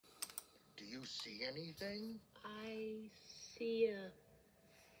you see anything? I see a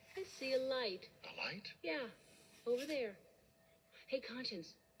light. A light? Yeah, over there. Hey,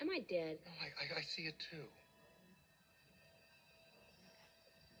 Conscience, am I dead? No, I see it too.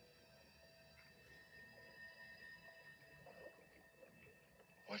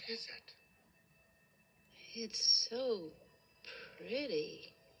 What is it? It's so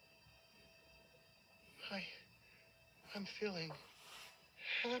pretty. I'm feeling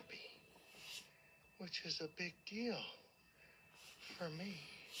happy, which is a big deal for me.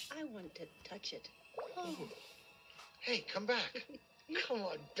 I want to touch it. Oh. Hey, come back. Come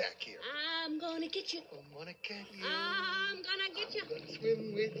on back here. I'm gonna get you. I'm gonna get you. I'm gonna get you. I'm gonna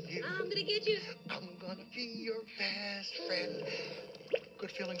swim with you. I'm gonna get you. I'm gonna be your best friend.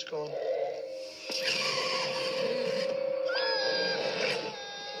 Good feelings gone.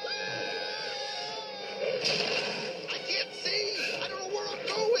 I can't see. I don't know where I'm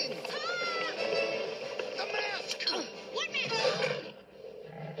going. The mask. What mask?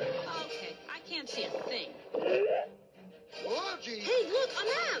 Okay, I can't see a thing. Logie. Hey, look, a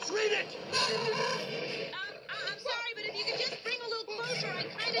mask. Read it. I'm sorry, but if you could just bring a little closer, I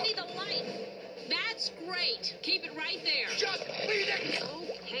kind of need the light. That's great. Keep it right there. Just read it.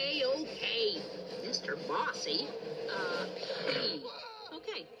 Okay. Mr. Bossy. P.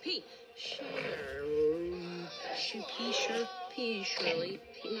 Okay, P. Shirley.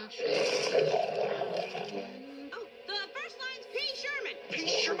 Not Shirley. Oh, the first line's P. Sherman. P.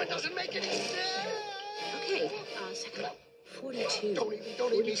 Sherman doesn't make any sense. Okay, second. 42. Don't even.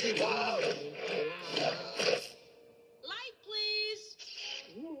 42. Wow. Light, please.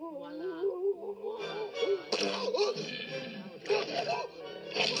 Voila. The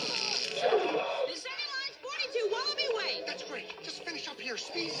second line's 42, Wallaby Way. That's great. Just finish up here.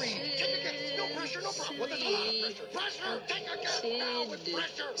 Speed read. Take a guess. No pressure, no problem. Well, there's a lot of pressure. Pressure. Take a guess now with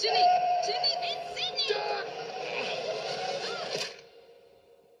pressure. Sydney, it's Sydney. Duck.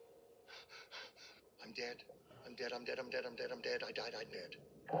 I'm dead. I'm dead. I died. I'm dead.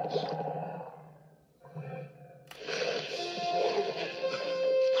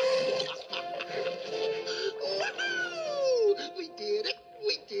 Woohoo! We did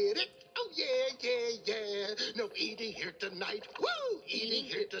it. Oh, yeah. No eating here tonight. Woo! Eating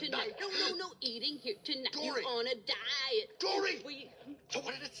here tonight. No, eating here tonight. Dory. You're on a diet. Dory! So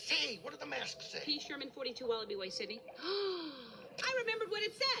what did it say? What did the mask say? P. Sherman, 42 Wallaby Way, Sydney. I remembered what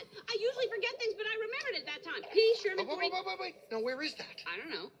it said. I usually forget things, but I remembered it that time. P. Sherman, 42... Wait. Now, where is that? I don't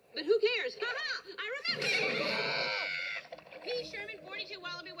know. But who cares? I remembered it. P. Sherman, 42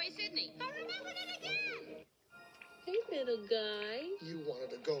 Wallaby Way, Sydney. I remembered it again. Hey, little guy. You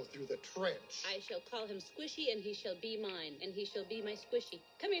wanted to go through the trench. I shall call him Squishy, and he shall be mine, and he shall be my Squishy.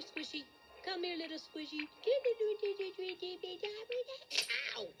 Come here, Squishy. Come here, little Squishy.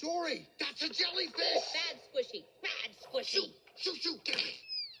 Ow! Dory, that's a jellyfish. Bad Squishy. Shoot, get me.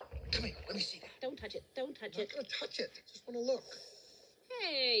 Come here, let me see that. Don't touch it. I'm not gonna touch it. Just want to look.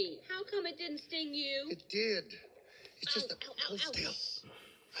 Hey, how come it didn't sting you? It did. It's just Ow. still.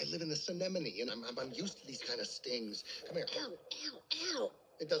 I live in the Anemone, and I'm used to these kind of stings. Come here. Ow.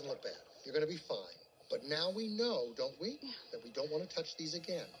 It doesn't look bad. You're gonna be fine. But now we know, don't we, that we don't want to touch these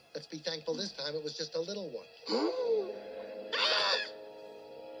again. Let's be thankful this time it was just a little one.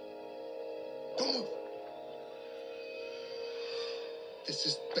 Don't move. This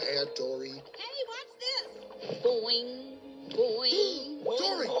is bad, Dory. Hey, what's this? Boing. Dory!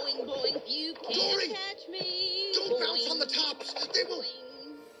 Boing. You can't Dory! catch me. Don't bounce on the tops. They will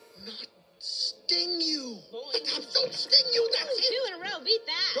not sting you. Boing. The tops don't sting you. That's it. 2 in a row. Beat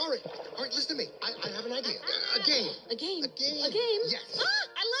that. Dory, all right, listen to me. I have an idea. A game. A game? A game? A game? Yes. I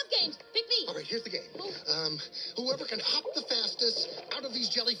love games. Pick me. All right, here's the game. Whoever can hop the fastest out of these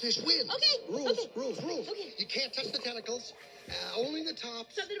jellyfish wins. Okay. Rules. Okay. You can't touch the tentacles. Only the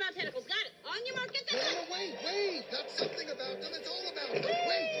tops. Something about tentacles. Got it. On your mark, get No, that. wait. Not something about them. It's all about them.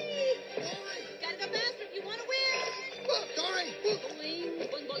 Wait. Dory. Gotta go faster if you want to win. Look, Dory. Look. Boing.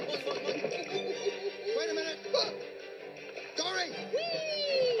 Wait a minute. Look. Dory.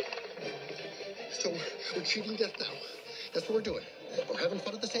 Whee! So we're cheating death now. That's what we're doing. We're having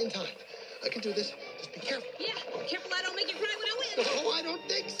fun at the same time. I can do this. Just be careful. Yeah, careful I don't make you cry when I win. Oh, I don't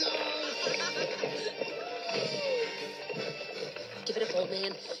think so. Give it up, old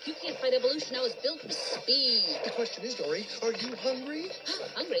man. You can't fight evolution. I was built for speed. The question is, Dory, are you hungry?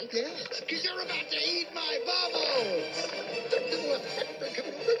 Hungry? Yeah, because you're about to eat my bubbles.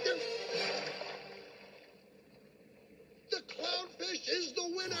 The clownfish is the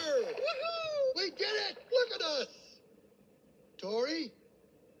winner. Woohoo! We did it. Look at us. Dory?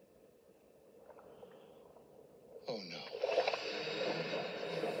 Oh, no.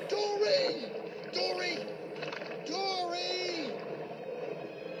 Dory!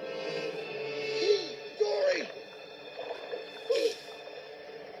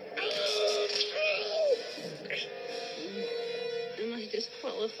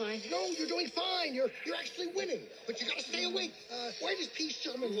 qualify. No, you're doing fine. You're actually winning. But you gotta stay awake. Where does P.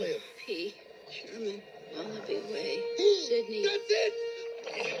 Sherman live? P. Sherman, Wallaby Way, Ooh, Sydney. That's it!